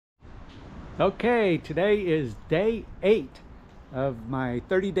Okay, today is day 8 of my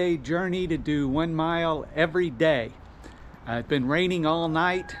 30-day journey to do 1 mile every day. It's been raining all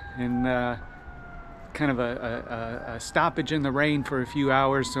night and kind of a stoppage in the rain for a few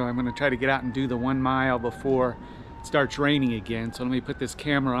hours, so I'm going to try to get out and do the 1 mile before it starts raining again. So let me put this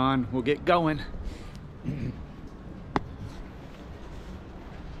camera on, we'll get going.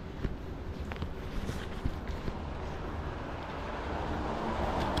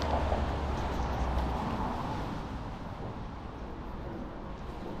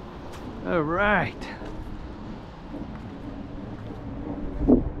 All right.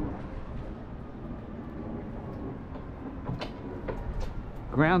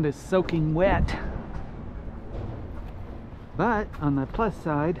 Ground is soaking wet, but on the plus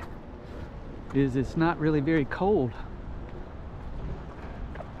side is it's not really very cold.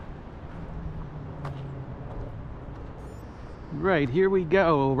 Right, here we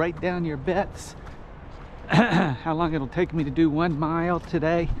go. Write down your bets. How long it'll take me to do 1 mile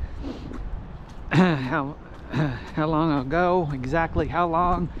today. How long I'll go, exactly how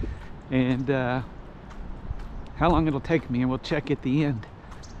long, and how long it'll take me, and we'll check at the end.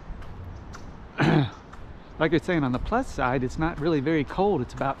 Like I was saying, on the plus side, it's not really very cold.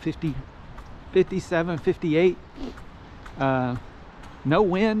 It's about 50, 57, 58. No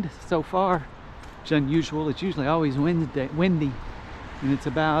wind so far, which is unusual. It's usually always windy, and it's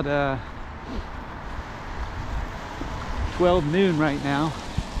about 12 noon right now.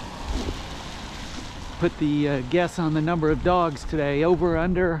 Put the guess on the number of dogs today, over,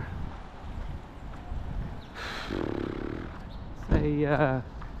 under, say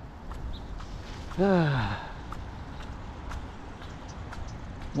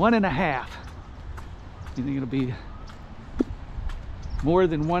 1.5. You think it'll be more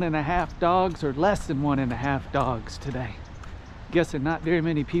than 1.5 dogs or less than 1.5 dogs today? Guessing not very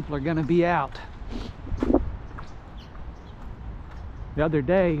many people are going to be out. The other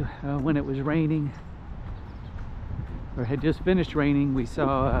day when it was raining, or had just finished raining, we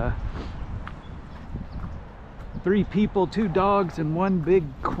saw 3 people, 2 dogs, and 1 big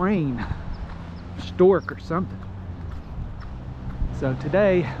crane, stork or something. So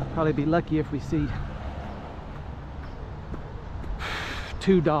today, probably be lucky if we see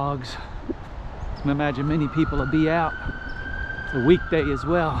 2 dogs. I imagine many people will be out. It's a weekday as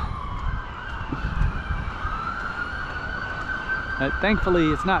well. Thankfully,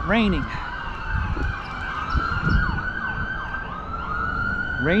 it's not raining.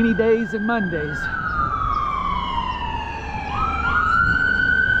 Rainy days and Mondays.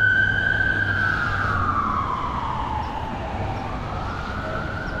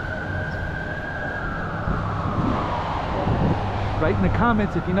 Write in the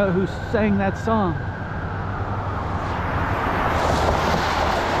comments if you know who sang that song.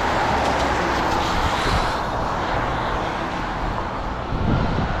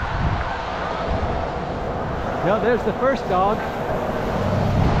 Well, there's the first dog.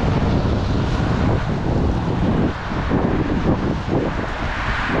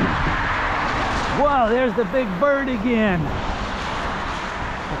 Wow, there's the big bird again.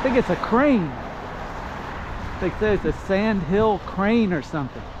 I think it's a crane. They say it's a sandhill crane or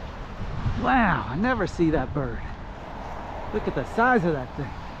something. Wow, I never see that bird. Look at the size of that thing.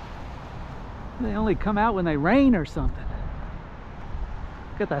 They only come out when they rain or something.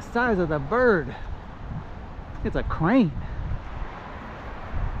 Look at the size of the bird. It's a crane.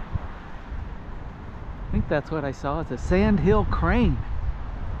 I think that's what I saw. It's a sandhill crane.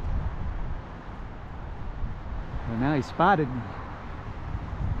 Well, now he spotted me.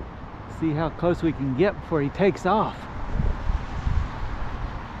 See how close we can get before he takes off.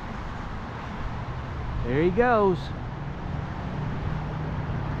 There he goes.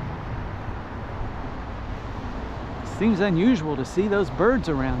 Seems unusual to see those birds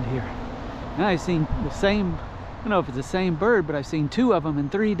around here. Now I've seen the same, I don't know if it's the same bird, but I've seen 2 of them in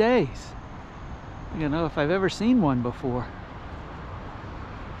 3 days. I don't know if I've ever seen one before.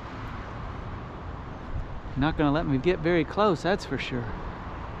 Not gonna let me get very close, that's for sure.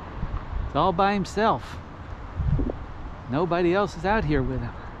 It's all by himself. Nobody else is out here with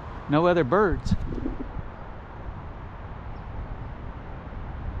him. No other birds.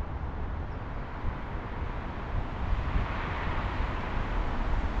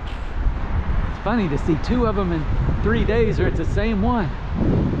 It's funny to see 2 of them in 3 days, or it's the same one.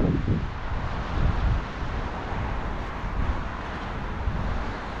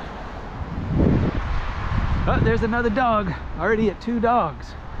 Oh, there's another dog. Already at 2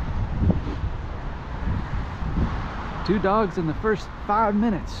 dogs. 2 dogs in the first 5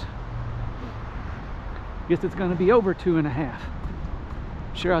 minutes. Guess it's going to be over 2.5.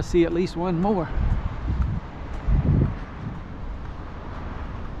 I'm sure I'll see at least one more.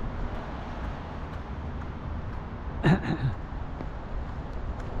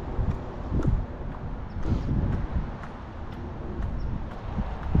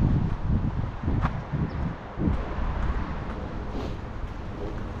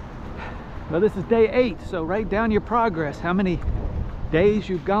 Well, this is day 8, so write down your progress, how many days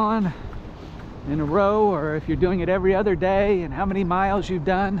you've gone in a row, or if you're doing it every other day, and how many miles you've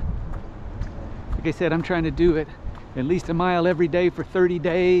done. Like I said, I'm trying to do it at least a mile every day for 30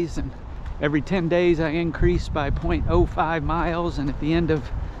 days, and every 10 days I increase by 0.05 miles, and at the end of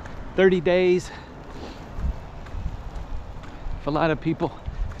 30 days, if a lot of people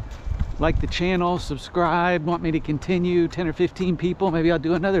like the channel, subscribe, want me to continue, 10 or 15 people, maybe I'll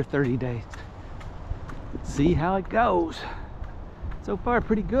do another 30 days. See how it goes. So far,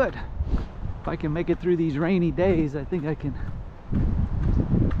 pretty good. If I can make it through these rainy days, I think I can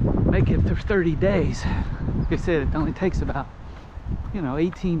make it through 30 days. Like I said, it only takes about,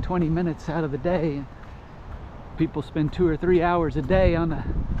 18, 20 minutes out of the day. People spend 2 or 3 hours a day on the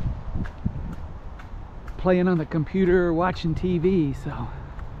playing on the computer or watching TV, so.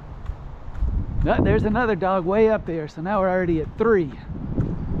 There's another dog way up there, so now we're already at 3.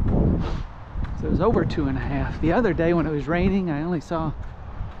 So it was over 2.5. The other day when it was raining, I only saw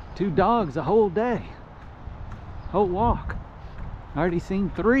 2 dogs the whole day, whole walk. I already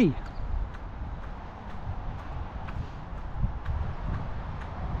seen 3.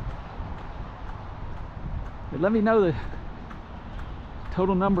 But let me know the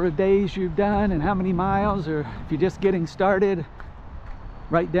total number of days you've done and how many miles, or if you're just getting started,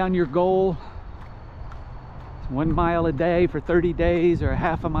 write down your goal. 1 mile a day for 30 days, or a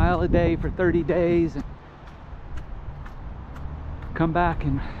half a mile a day for 30 days. And come back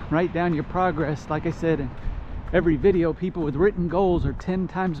and write down your progress. Like I said in every video, people with written goals are 10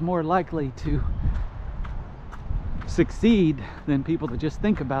 times more likely to succeed than people that just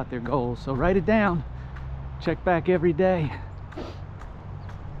think about their goals. So write it down, check back every day.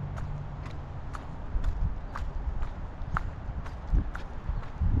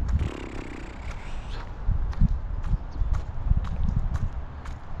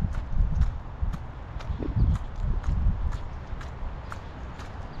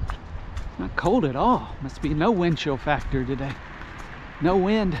 Not cold at all. Must be no wind chill factor today. No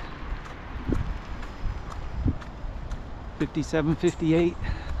wind. 57, 58.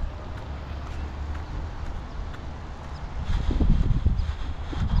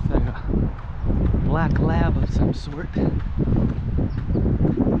 It's like a black lab of some sort.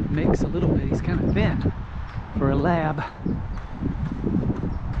 Mix a little bit. He's kind of thin for a lab.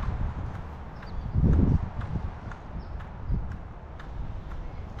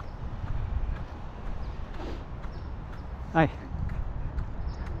 Hi.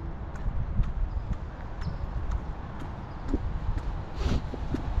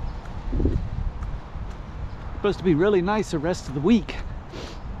 Supposed to be really nice the rest of the week.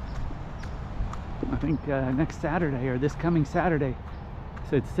 I think next Saturday, or this coming Saturday,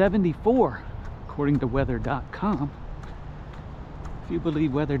 said 74 according to weather.com. If you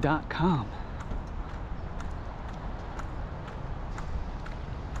believe weather.com.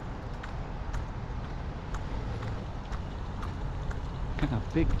 Kind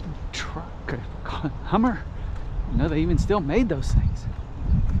of big truck, Hummer. You know, they even still made those things.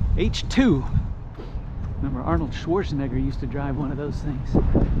 H2. Remember Arnold Schwarzenegger used to drive one of those things.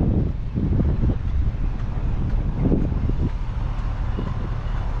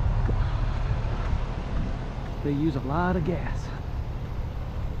 They use a lot of gas.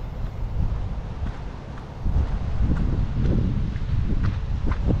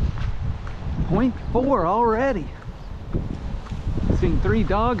 .4 already. Seen 3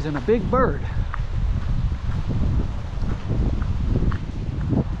 dogs and a big bird.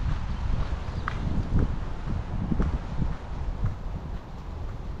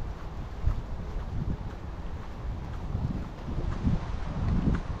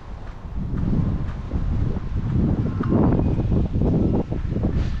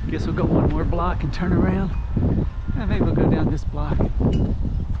 Guess we'll go one more block and turn around. And maybe we'll go down this block.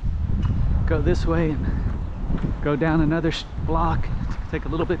 Go this way and go down another block, take a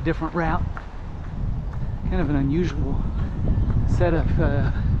little bit different route. Kind of an unusual set of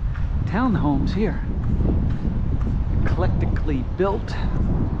townhomes here. Eclectically built.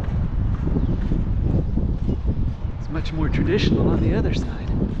 It's much more traditional on the other side.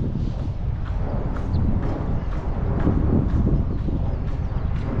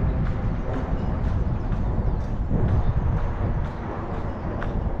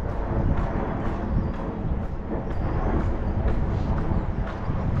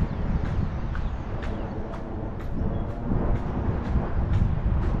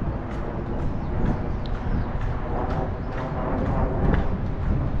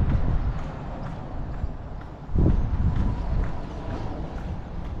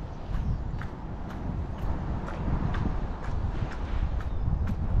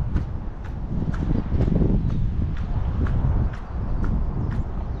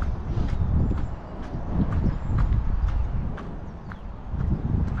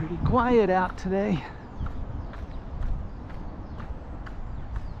 quiet out today.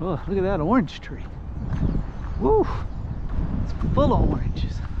 Oh, look at that orange tree. Woo! It's full of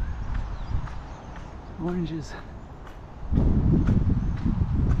oranges. Oranges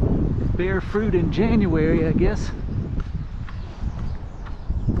bear fruit in January, I guess.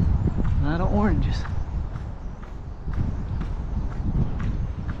 A lot of oranges.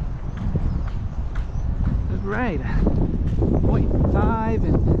 That's right. 0.5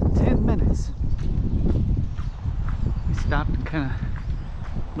 in 10 minutes. We stopped and kind of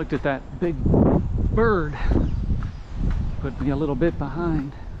looked at that big bird. Put me a little bit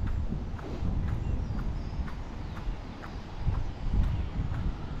behind.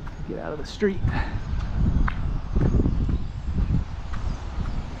 Get out of the street.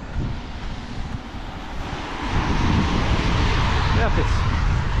 If it's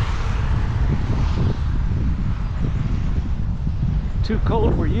too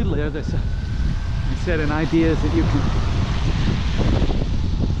cold where you live, they said an idea is that you can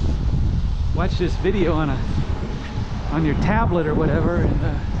watch this video on your tablet or whatever,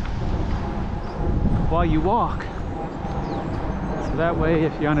 and while you walk. So that way,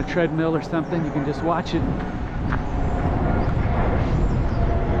 if you're on a treadmill or something, you can just watch it.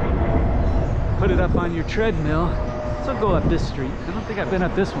 Put it up on your treadmill. So go up this street. I don't think I've been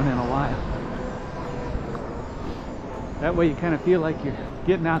up this one in a while. That way you kind of feel like you're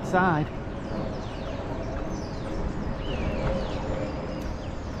getting outside.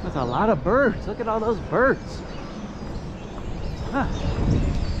 There's a lot of birds. Look at all those birds. Huh.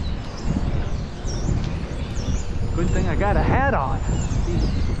 Good thing I got a hat on.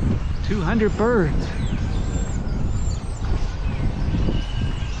 200 birds.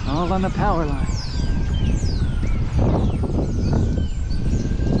 All on the power line.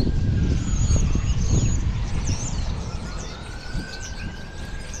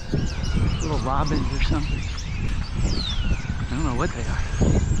 Little robins or something. I don't know what they are.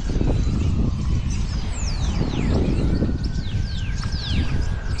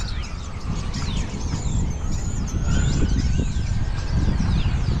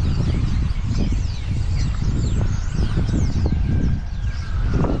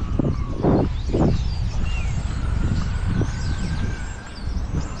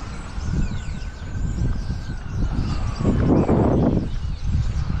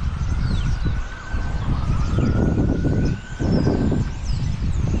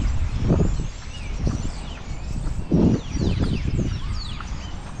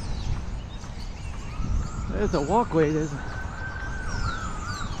 There's a walkway. There's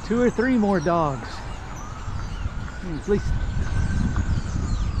 2 or 3 more dogs. At least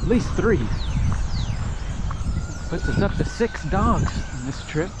 3. Puts us up to 6 dogs on this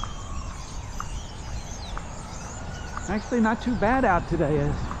trip. Actually, not too bad out today.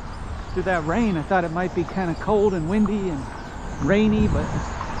 After that rain, I thought it might be kind of cold and windy and rainy, but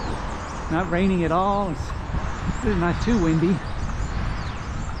it's not raining at all. It's not too windy.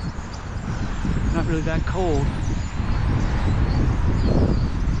 Not really that cold.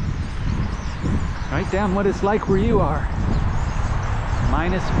 Write down what it's like where you are.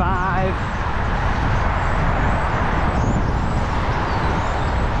 -5.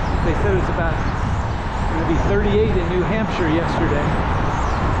 They said it was going to be 38 in New Hampshire yesterday.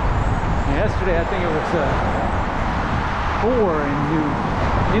 And yesterday I think it was 4 in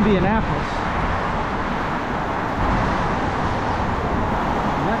Indianapolis.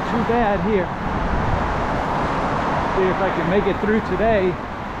 Not too bad here. See if I can make it through today.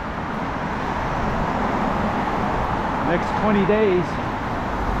 Next 20 days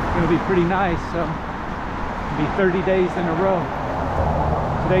it's going to be pretty nice, so it'll be 30 days in a row.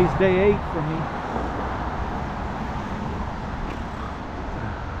 Today's day 8 for me.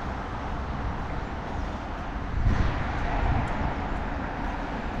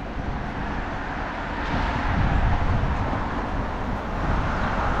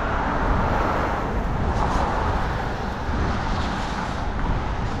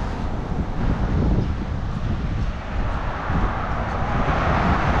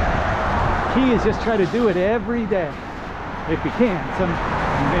 Key is just try to do it every day if you can. You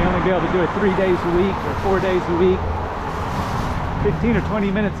may only be able to do it 3 days a week or 4 days a week. 15 or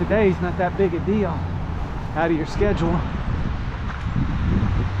 20 minutes a day is not that big a deal out of your schedule.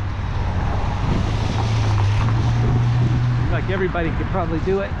 Like everybody could probably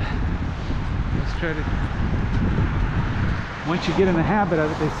do it. Just try to, once you get in the habit of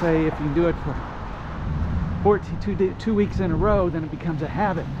it, they say if you do it for 2 weeks in a row, then it becomes a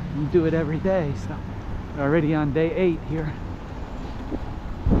habit. You do it every day. So we're already on day 8 here.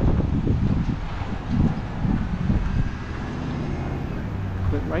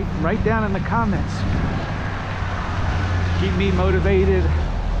 But write down in the comments. Keep me motivated.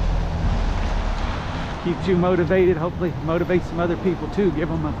 Keeps you motivated. Hopefully motivates some other people too. Give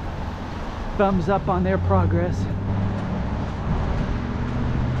them a thumbs up on their progress.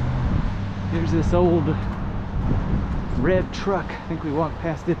 Here's this old red truck. I think we walked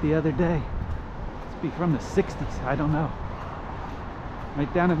past it the other day. Must be from the 60s. I don't know.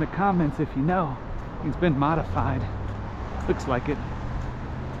 Write down in the comments if you know. It's been modified. Looks like it.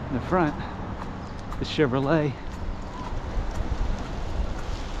 In the front, the Chevrolet.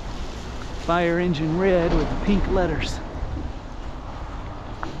 Fire engine red with pink letters.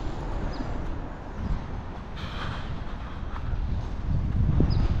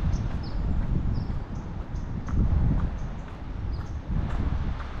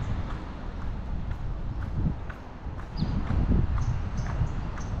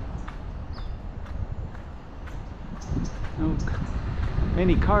 No,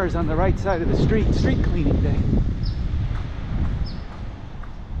 many cars on the right side of the street. Street cleaning day.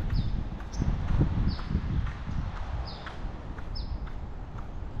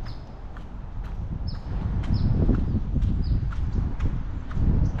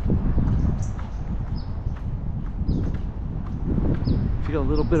 Feel a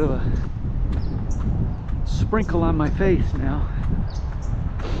little bit of a sprinkle on my face now.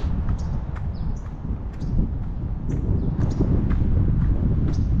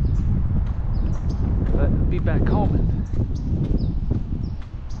 But I'll be back home in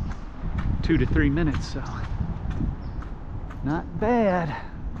 2 to 3 minutes, so not bad.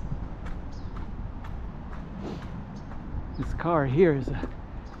 This car here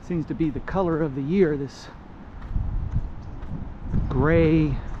seems to be the color of the year. This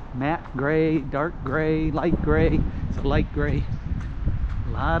gray, matte gray, dark gray, light gray. It's a light gray.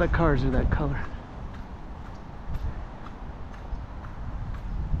 A lot of cars are that color.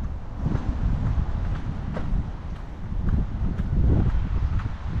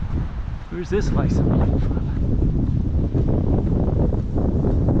 Where's this license plate from?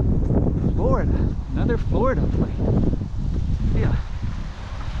 Florida. Another Florida plate. Yeah.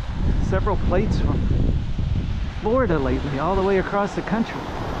 Several plates from Florida lately, all the way across the country.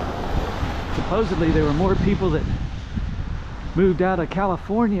 Supposedly there were more people that moved out of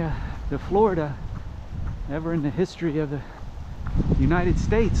California to Florida ever in the history of the United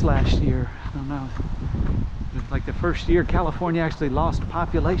States last year. I don't know. It was like the first year California actually lost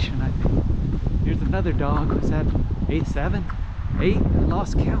population, I think. Here's another dog. Was that 8, 7, 8? I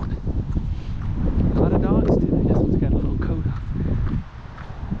lost count. A lot of dogs today. This one's got a little coat on.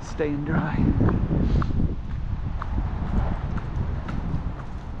 Staying dry.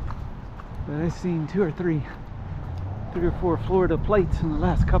 But I've seen 2 or 3 or 4 Florida plates in the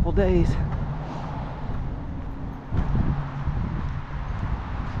last couple days.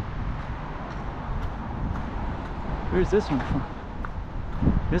 Where's this one from?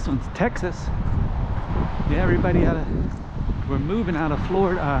 This one's Texas. Yeah, everybody we're moving out of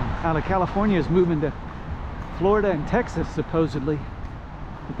Florida, out of California is moving to Florida and Texas supposedly.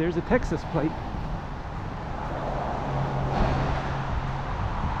 But there's a Texas plate.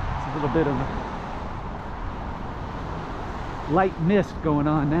 A little bit of a light mist going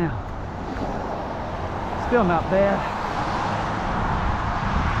on now. Still not bad.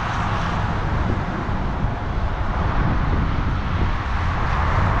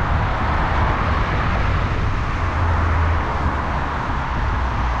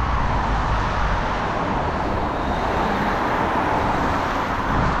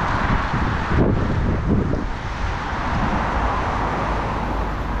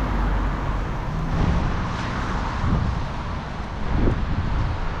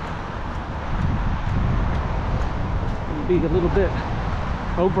 Be a little bit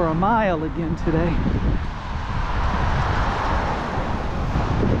over a mile again today.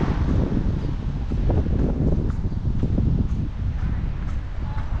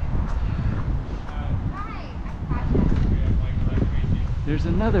 There's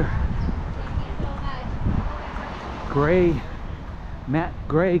another gray, matte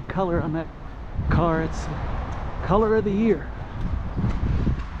gray color on that car. It's the color of the year.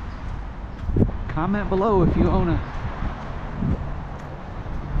 Comment below if you own a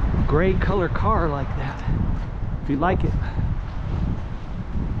gray color car like that, if you like it.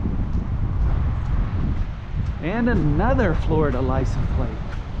 And another Florida license plate.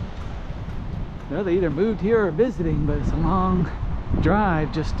 Well, they either moved here or visiting, but it's a long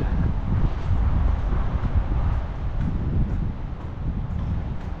drive just to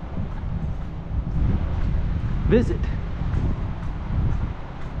visit.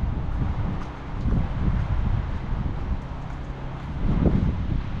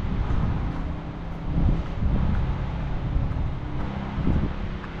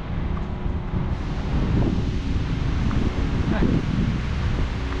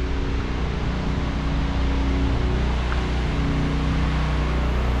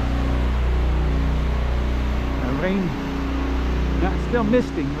 rain. Not still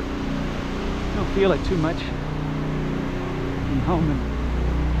misting, but don't feel it too much. I'm home in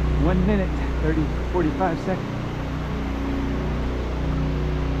 1 minute, 45 seconds.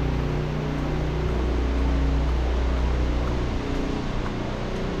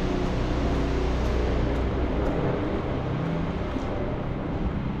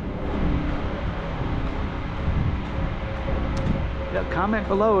 Yeah, comment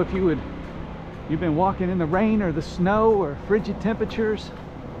below if you've been walking in the rain or the snow or frigid temperatures.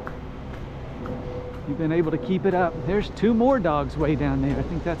 You've been able to keep it up. There's 2 more dogs way down there. I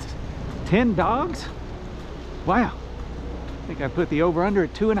think that's 10 dogs. Wow. I think I put the over under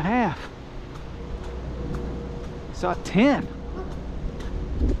at 2.5. I saw 10.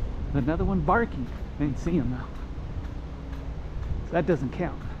 Another one barking. I didn't see him though. So that doesn't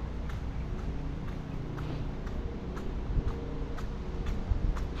count.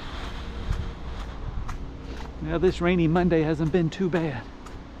 Now this rainy Monday hasn't been too bad.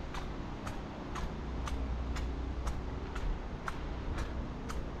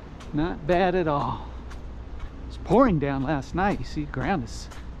 Not bad at all. It's pouring down last night. You see the ground is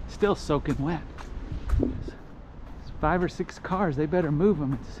still soaking wet. There's 5 or 6 cars. They better move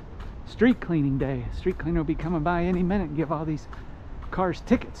them. It's street cleaning day. A street cleaner will be coming by any minute and give all these cars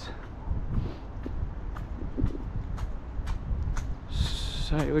tickets.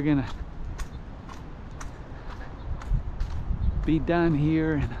 So we're gonna be done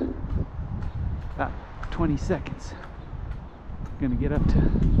here in about 20 seconds. Gonna get up to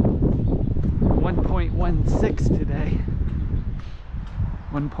 1.16 today.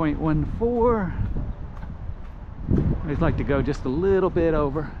 1.14. I always like to go just a little bit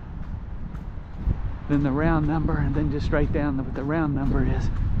over than the round number, and then just write down what the round number is.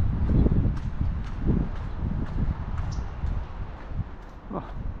 Oh,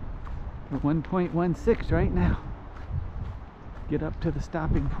 1.16 right now. Get up to the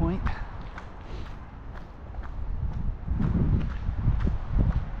stopping point.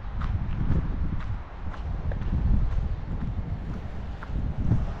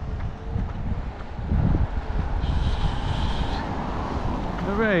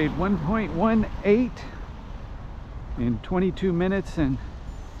 All right, 1.18 in 22 minutes and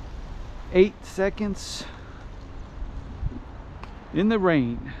 8 seconds in the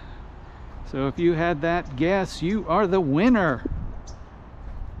rain. So if you had that guess, you are the winner.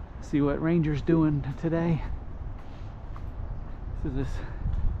 See what Ranger's doing today. This is this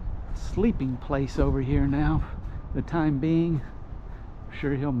sleeping place over here now, for the time being. I'm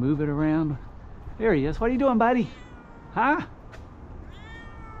sure he'll move it around. There he is. What are you doing, buddy? Huh?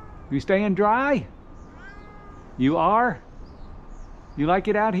 You staying dry? You are? You like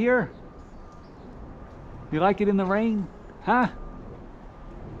it out here? You like it in the rain? Huh?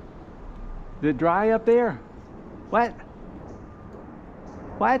 Is it dry up there? What?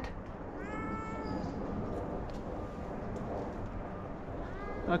 What?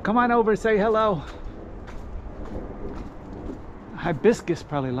 Come on over and say hello. Hibiscus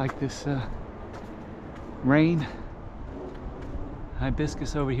probably like this rain.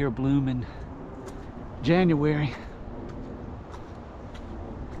 Hibiscus over here bloom in January.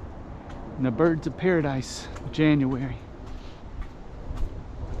 And the birds of paradise, January.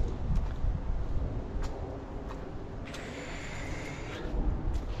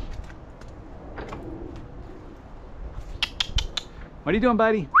 What are you doing,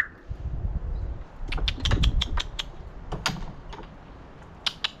 buddy?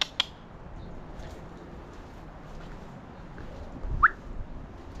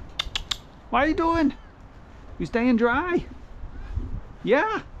 What are you doing? You staying dry?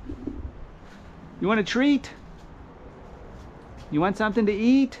 Yeah? You want a treat? You want something to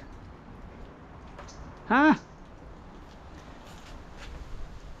eat? Huh?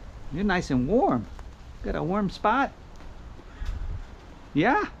 You're nice and warm. Got a warm spot?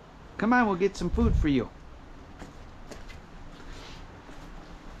 Yeah? Come on, we'll get some food for you.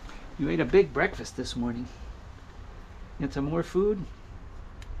 You ate a big breakfast this morning. Get some more food?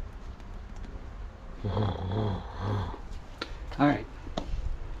 All right.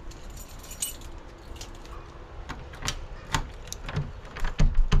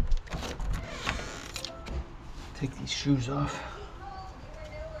 Take these shoes off.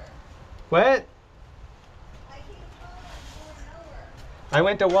 What? I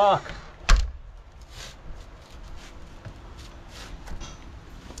went to walk.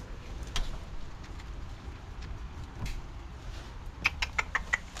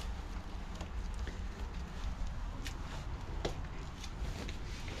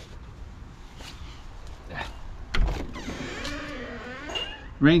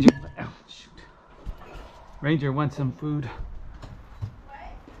 Ranger. Oh, shoot. Ranger wants some food.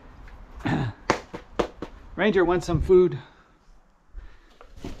 Ranger wants some food.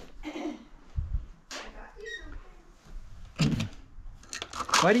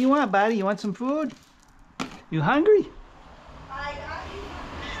 What do you want, buddy? You want some food? You hungry?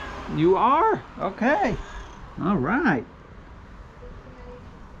 You are? Okay. All right.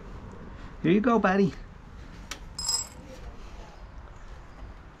 Here you go, buddy.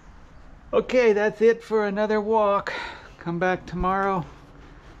 Okay, that's it for another walk. Come back tomorrow.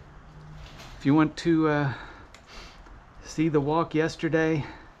 If you want to see the walk yesterday,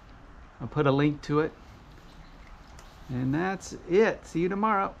 I'll put a link to it. And that's it. See you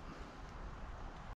tomorrow.